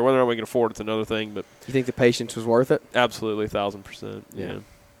out there. Whether or not we can afford it's another thing. But you think the patience was worth it? Absolutely, 1,000%. Yeah,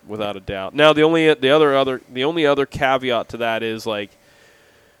 without a doubt. Now, the only other caveat to that is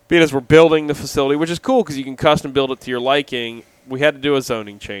being as we're building the facility, which is cool because you can custom build it to your liking. We had to do a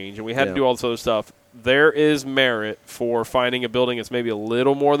zoning change, and we had to do all this other stuff. There is merit for finding a building that's maybe a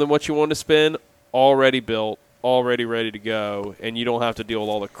little more than what you want to spend. Already built, already ready to go, and you don't have to deal with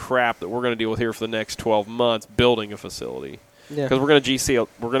all the crap that we're going to deal with here for the next 12 months building a facility. Because we're going to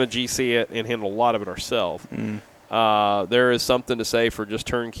GC it and handle a lot of it ourselves. There is something to say for just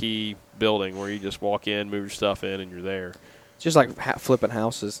turnkey building where you just walk in, move your stuff in, and you're there. Just like flipping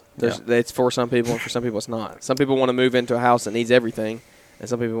houses. It's for some people, and for some people it's not. Some people want to move into a house that needs everything, and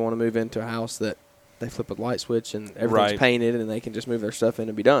some people want to move into a house that they flip a light switch and everything's painted, and they can just move their stuff in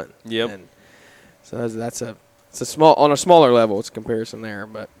and be done. Yep. And so it's a small on a smaller level. It's a comparison there,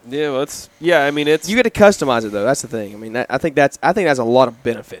 but it's you get to customize it though. That's the thing. I mean, I think that's a lot of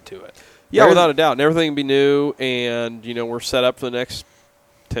benefit to it. Yeah, without a doubt, and everything can be new, and we're set up for the next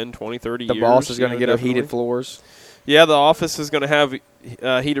 10, 20, 30 The years. boss is going to get her definitely. heated floors. Yeah, the office is going to have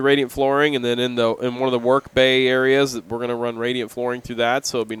heated radiant flooring, and then in one of the work bay areas, we're going to run radiant flooring through that.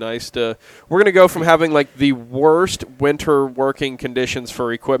 So it'll be nice to. We're going to go from having like the worst winter working conditions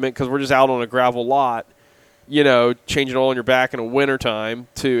for equipment because we're just out on a gravel lot, changing oil in your back in a wintertime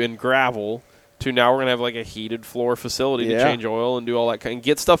in gravel. To now we're going to have like a heated floor facility to change oil and do all that and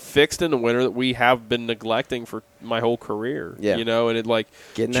get stuff fixed in the winter that we have been neglecting for my whole career. Yeah. And it like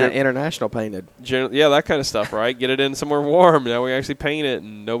getting that international painted. That kind of stuff, right? Get it in somewhere warm. Now we actually paint it,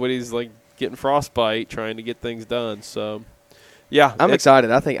 and nobody's like getting frostbite trying to get things done. So, yeah, I'm excited.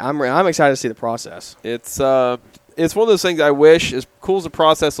 I think I'm excited to see the process. It's one of those things I wish, as cool as the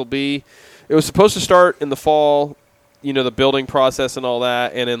process will be, it was supposed to start in the fall. The building process and all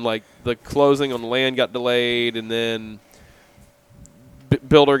that, and then like the closing on the land got delayed, and then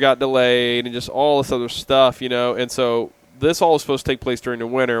builder got delayed, and just all this other stuff, And so this all is supposed to take place during the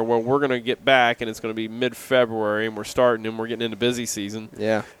winter, where we're going to get back, and it's going to be mid-February, and we're starting, and we're getting into busy season.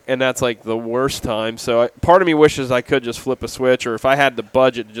 Yeah, and that's like the worst time. So part of me wishes I could just flip a switch, or if I had the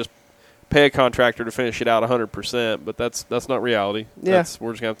budget to just pay a contractor to finish it out 100%. But that's not reality. Yeah,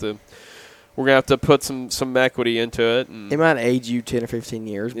 we're just going to have to. We're going to have to put some equity into it. And it might age you 10 or 15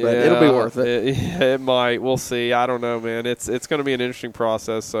 years, but it'll be worth it. It might. We'll see. I don't know, man. It's going to be an interesting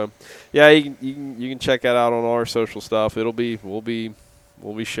process. So, yeah, you can check that out on all our social stuff. We'll be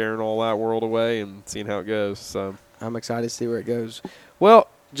sharing all that world away and seeing how it goes. So I'm excited to see where it goes. Well,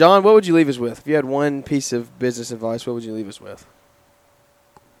 John, what would you leave us with? If you had one piece of business advice, what would you leave us with?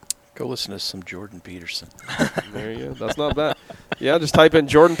 Go listen to some Jordan Peterson. There you go. That's not bad. Yeah, just type in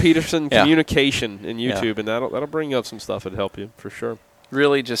Jordan Peterson communication in YouTube, and that'll bring up some stuff that'd help you for sure.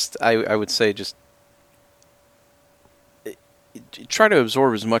 Really, I would say try to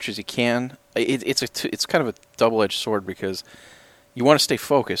absorb as much as you can. It's kind of a double-edged sword because you want to stay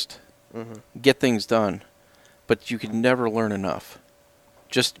focused, get things done, but you can never learn enough.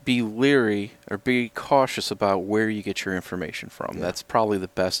 Just be leery or be cautious about where you get your information from. Yeah. That's probably the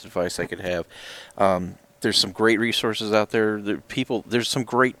best advice I could have. There's some great resources out there. There's some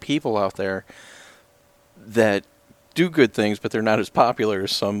great people out there that do good things, but they're not as popular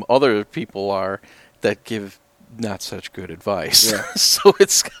as some other people are that give not such good advice. Yeah. So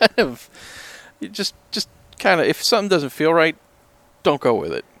it's kind of just kind of, if something doesn't feel right, don't go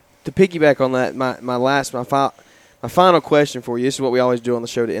with it. To piggyback on that, my final question for you, this is what we always do on the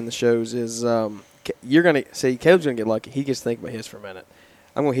show to end the shows, is you're going to say Caleb's going to get lucky. He gets to think about his for a minute.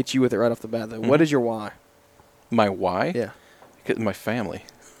 I'm going to hit you with it right off the bat, though. What is your why? My why? Yeah. Because my family.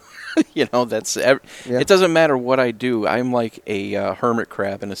 It doesn't matter what I do. I'm like a hermit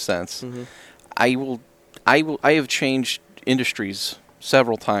crab in a sense. Mm-hmm. I have changed industries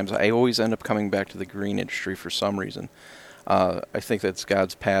several times. I always end up coming back to the green industry for some reason. I think that's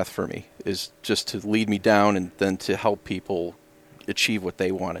God's path for me, is just to lead me down and then to help people achieve what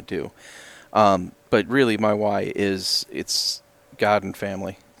they want to do. But really my why is it's God and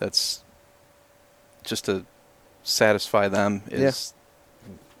family. That's just to satisfy them is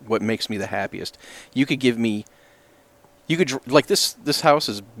what makes me the happiest. Like this house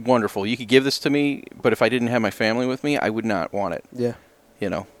is wonderful. You could give this to me, but if I didn't have my family with me, I would not want it. Yeah.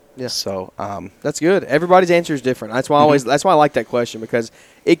 Yeah. So that's good. Everybody's answer is different. That's why that's why I like that question, because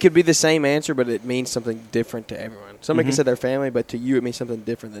it could be the same answer, but it means something different to everyone. Somebody can say their family, but to you it means something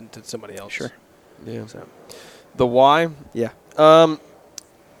different than to somebody else. Sure. Yeah. So the why? Yeah.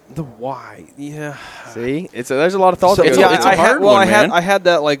 The why? Yeah. See, there's a lot of thought. So it's a hard one, man. I had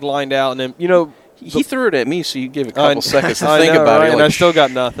that like lined out, and then he threw it at me, so you give a couple seconds to think know, about right? it. And I still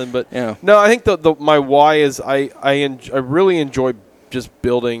got nothing. But no, I think my why is I really enjoy just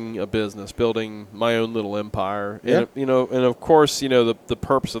building a business, building my own little empire. Yeah. And, and of course, the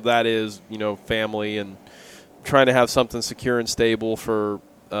purpose of that is, family and trying to have something secure and stable for,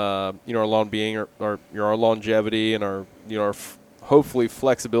 our well-being, our longevity and our hopefully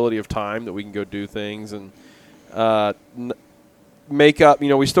flexibility of time that we can go do things and make up.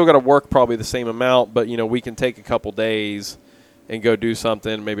 We still got to work probably the same amount, but, we can take a couple days and go do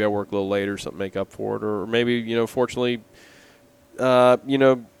something. Maybe I work a little later, something make up for it, or maybe, fortunately, cover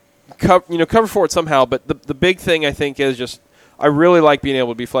for it somehow. But the big thing I think is just I really like being able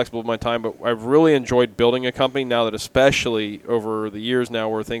to be flexible with my time. But I've really enjoyed building a company now that, especially over the years now,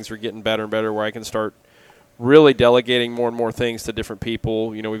 where things are getting better and better, where I can start really delegating more and more things to different people.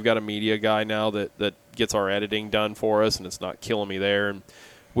 We've got a media guy now that gets our editing done for us, and it's not killing me there. And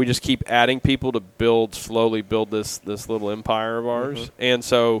we just keep adding people to slowly build this little empire of ours. Mm-hmm. And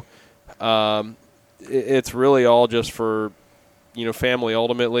so it's really all just for family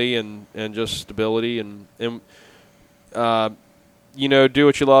ultimately, and just stability and do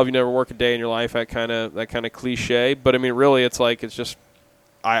what you love. You never work a day in your life. That kind of cliche. But I mean, really, it's like it's just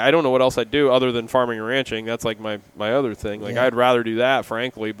I don't know what else I'd do other than farming and ranching. That's like my other thing. Like I'd rather do that,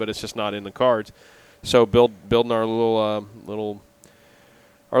 frankly, but it's just not in the cards. So building our little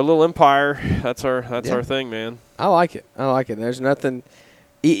empire. That's our thing, man. I like it. There's nothing.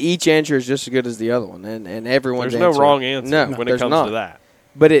 Each answer is just as good as the other one, and everyone's There's no wrong answer when it comes to that.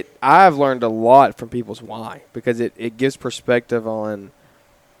 But I've learned a lot from people's why, because it gives perspective on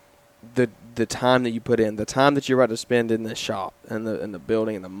the time that you put in, the time that you're about to spend in the shop and the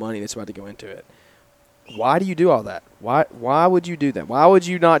building and the money that's about to go into it. Why do you do all that? Why would you do that? Why would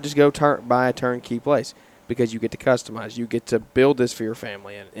you not just go buy a turnkey place? Because you get to customize. You get to build this for your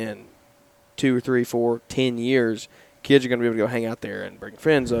family. And in 2 or 3, 4, 10 years, kids are going to be able to go hang out there and bring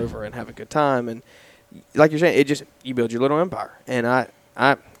friends over and have a good time. And like you're saying, you build your little empire. And I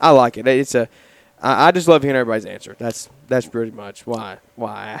like it. I just love hearing everybody's answer. That's pretty much why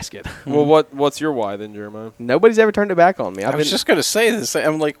I ask it. Well, what's your why then, Jeremiah? Nobody's ever turned it back on me. I was just going to say this.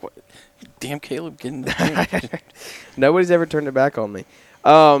 I'm like, what? Damn Caleb getting the thing. Nobody's ever turned it back on me.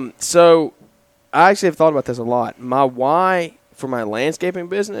 So I actually have thought about this a lot. My why for my landscaping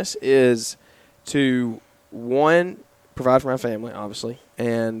business is to, one, provide for my family, obviously,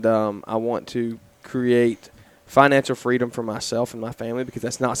 and I want to create financial freedom for myself and my family, because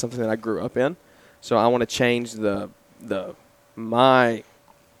that's not something that I grew up in. So I want to change my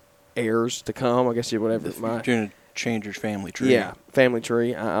heirs to come, I guess, whatever. You're going to change your family tree. Yeah, family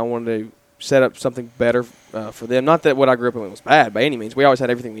tree. I wanted to set up something better for them. Not that what I grew up in was bad by any means. We always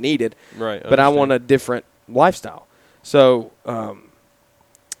had everything we needed. Right. But I want a different lifestyle. So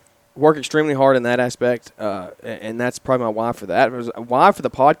work extremely hard in that aspect, and that's probably my why for that. Why for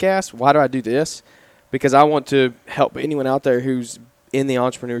the podcast? Why do I do this? Because I want to help anyone out there who's in the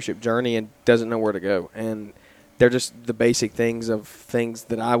entrepreneurship journey and doesn't know where to go. And they're just the basic things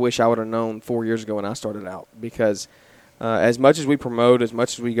that I wish I would have known 4 years ago when I started out. Because as much as we promote, as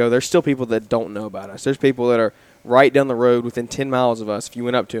much as we go, there's still people that don't know about us. There's people that are right down the road within 10 miles of us. If you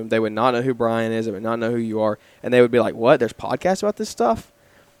went up to them, they would not know who Brian is. They would not know who you are. And they would be like, what? There's podcasts about this stuff?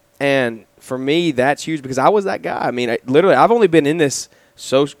 And for me, that's huge, because I was that guy. I mean, I've only been in this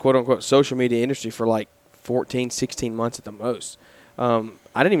quote-unquote social media industry for like 14, 16 months at the most. I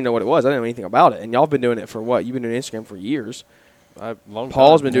didn't even know what it was. I didn't know anything about it. And y'all have been doing it for what? You've been doing Instagram for years.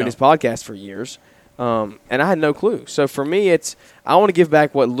 Paul's been doing his podcast for years. And I had no clue. So for me, I want to give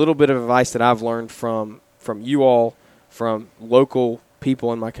back what little bit of advice that I've learned from you all, from local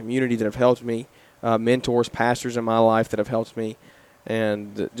people in my community that have helped me, mentors, pastors in my life that have helped me,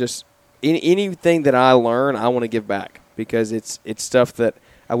 and just anything that I learn, I want to give back, because it's stuff that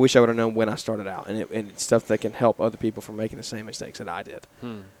I wish I would have known when I started out, and it's stuff that can help other people from making the same mistakes that I did.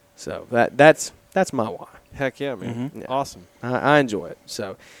 So that's my why. Heck yeah, man. Mm-hmm. Yeah. Awesome. I enjoy it.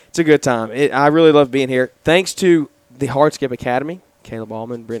 So it's a good time. I really love being here. Thanks to the Hardscape Academy, Caleb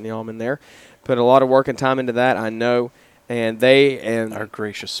Auman, Brittany Auman there. Put a lot of work and time into that, I know. And our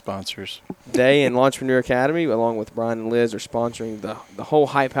gracious sponsors. They and Launchpreneur Academy, along with Brian and Liz, are sponsoring the whole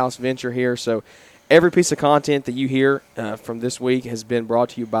Hype House venture here. So every piece of content that you hear from this week has been brought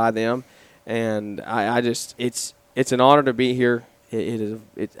to you by them. And it's an honor to be here. I'm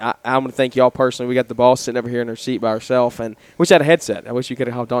going to thank y'all personally. We got the boss sitting over here in her seat by herself, and wish I had a headset. I wish you could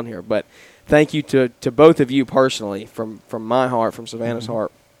have hopped on here. But thank you to both of you personally, from my heart, from Savannah's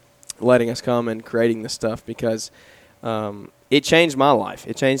heart, letting us come and creating this stuff, because it changed my life.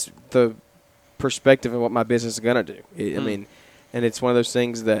 It changed the perspective of what my business is going to do. I mean, and it's one of those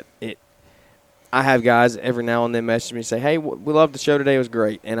things that I have guys every now and then message me and say, hey, we loved the show today. It was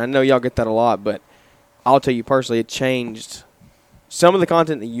great. And I know y'all get that a lot, but I'll tell you personally, it changed. Some of the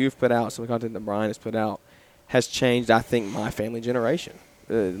content that you've put out, some of the content that Brian has put out, has changed, I think, my family generation.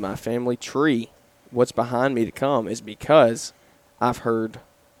 My family tree, what's behind me to come, is because I've heard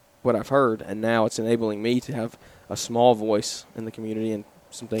what I've heard, and now it's enabling me to have a small voice in the community and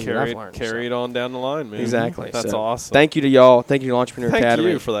some things that I've learned. Carry it on down the line, man. Exactly. That's awesome. Thank you to y'all. Thank you to Entrepreneur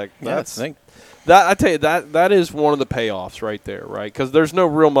Academy. Thank you for that. I tell you, that is one of the payoffs right there, right? Because there's no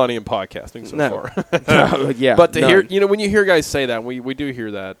real money in podcasting so far. Yeah, but to hear, when you hear guys say that, we do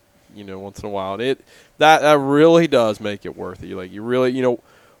hear that, once in a while. And that really does make it worth it. You really,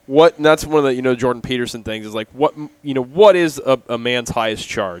 what? And that's one of the Jordan Peterson things is like what is a man's highest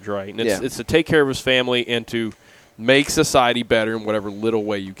charge, right? And it's to take care of his family and to make society better in whatever little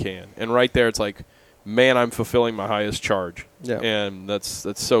way you can. And right there, it's like, man, I'm fulfilling my highest charge. Yeah. And that's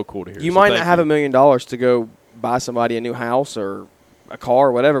so cool to hear. You might not have $1 million to go buy somebody a new house or a car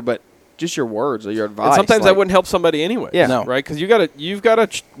or whatever, but just your words or your advice. And sometimes that wouldn't help somebody anyway. Yeah. No. Right? Because you've got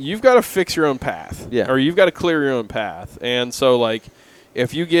to fix your own path. Yeah. Or you've got to clear your own path. And so, like,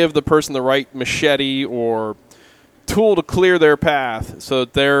 if you give the person the right machete or tool to clear their path, so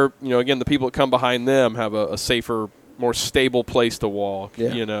that they're, again, the people that come behind them have a safer, more stable place to walk.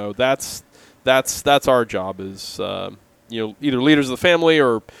 Yeah. That's our job is. Either leaders of the family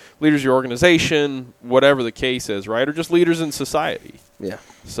or leaders of your organization, whatever the case is, right? Or just leaders in society. Yeah.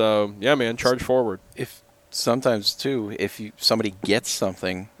 So, yeah, man, charge forward. If sometimes, too, if somebody gets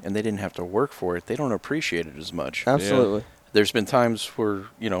something and they didn't have to work for it, they don't appreciate it as much. Absolutely. Yeah. There's been times where,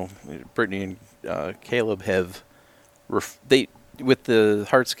 Brittany and Caleb have, with the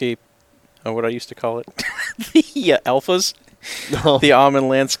hardscape, what I used to call it, the alphas, the Auman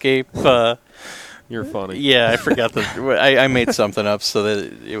landscape, You're funny. Yeah, I forgot I made something up so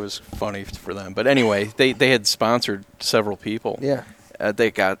that it was funny for them. But anyway, they had sponsored several people. Yeah. They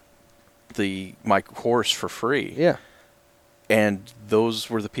got my course for free. Yeah. And those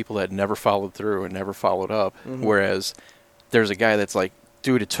were the people that never followed through and never followed up. Mm-hmm. Whereas there's a guy that's like,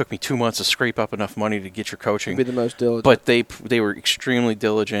 dude, it took me 2 months to scrape up enough money to get your coaching. Be the most diligent. But they were extremely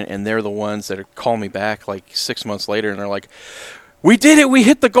diligent, and they're the ones that call me back like 6 months later, and they're like, we did it. We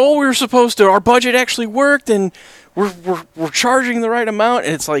hit the goal we were supposed to. Our budget actually worked, and we're charging the right amount.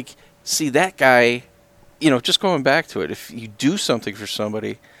 And it's like, see, that guy, just going back to it, if you do something for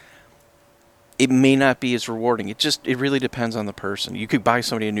somebody, it may not be as rewarding. It really depends on the person. You could buy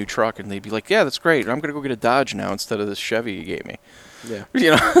somebody a new truck, and they'd be like, yeah, that's great. I'm going to go get a Dodge now instead of this Chevy you gave me. Yeah.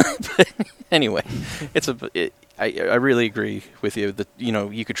 But anyway, I really agree with you that,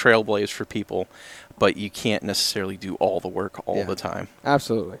 you could trailblaze for people, but you can't necessarily do all the work all the time.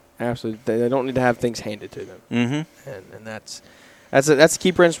 Absolutely. They don't need to have things handed to them. Mm-hmm. And that's the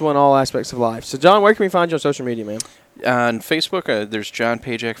key principle in all aspects of life. So, John, where can we find you on social media, man? On Facebook, there's John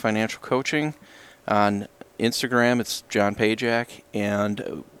Pajak Financial Coaching. On Instagram, it's John Pajak.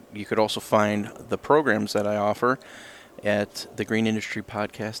 And you could also find the programs that I offer at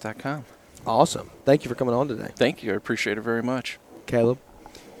thegreenindustrypodcast.com. Awesome. Thank you for coming on today. Thank you. I appreciate it very much. Caleb?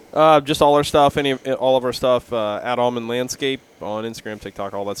 Just all our stuff, all of our stuff at Auman Landscape on Instagram,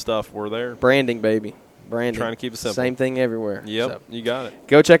 TikTok, all that stuff. We're there. Branding, baby. Branding. Trying to keep it simple. Same thing everywhere. Yep, So, you got it.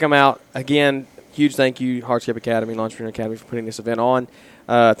 go check them out. Again, huge thank you, Hardscape Academy, Launchpreneur Academy, for putting this event on.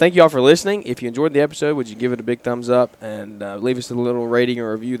 Thank you all for listening. If you enjoyed the episode, would you give it a big thumbs up and leave us a little rating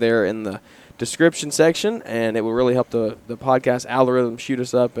or review there in the description section, and it will really help the podcast algorithm shoot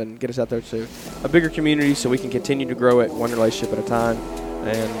us up and get us out there to a bigger community so we can continue to grow it one relationship at a time.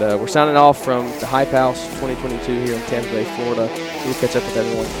 And we're signing off from the Hype House 2022 here in Tampa Bay, Florida. We'll catch up with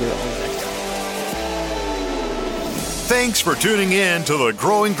everyone here on the next episode. Thanks for tuning in to the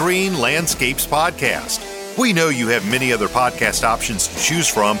Growing Green Landscapes podcast. We know you have many other podcast options to choose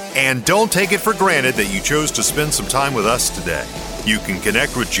from, and don't take it for granted that you chose to spend some time with us today. You can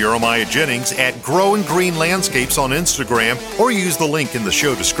connect with Jeremiah Jennings at Growing Green Landscapes on Instagram or use the link in the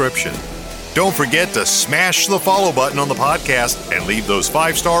show description. Don't forget to smash the follow button on the podcast and leave those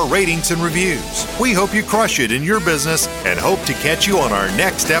 5-star ratings and reviews. We hope you crush it in your business and hope to catch you on our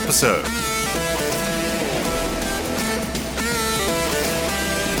next episode.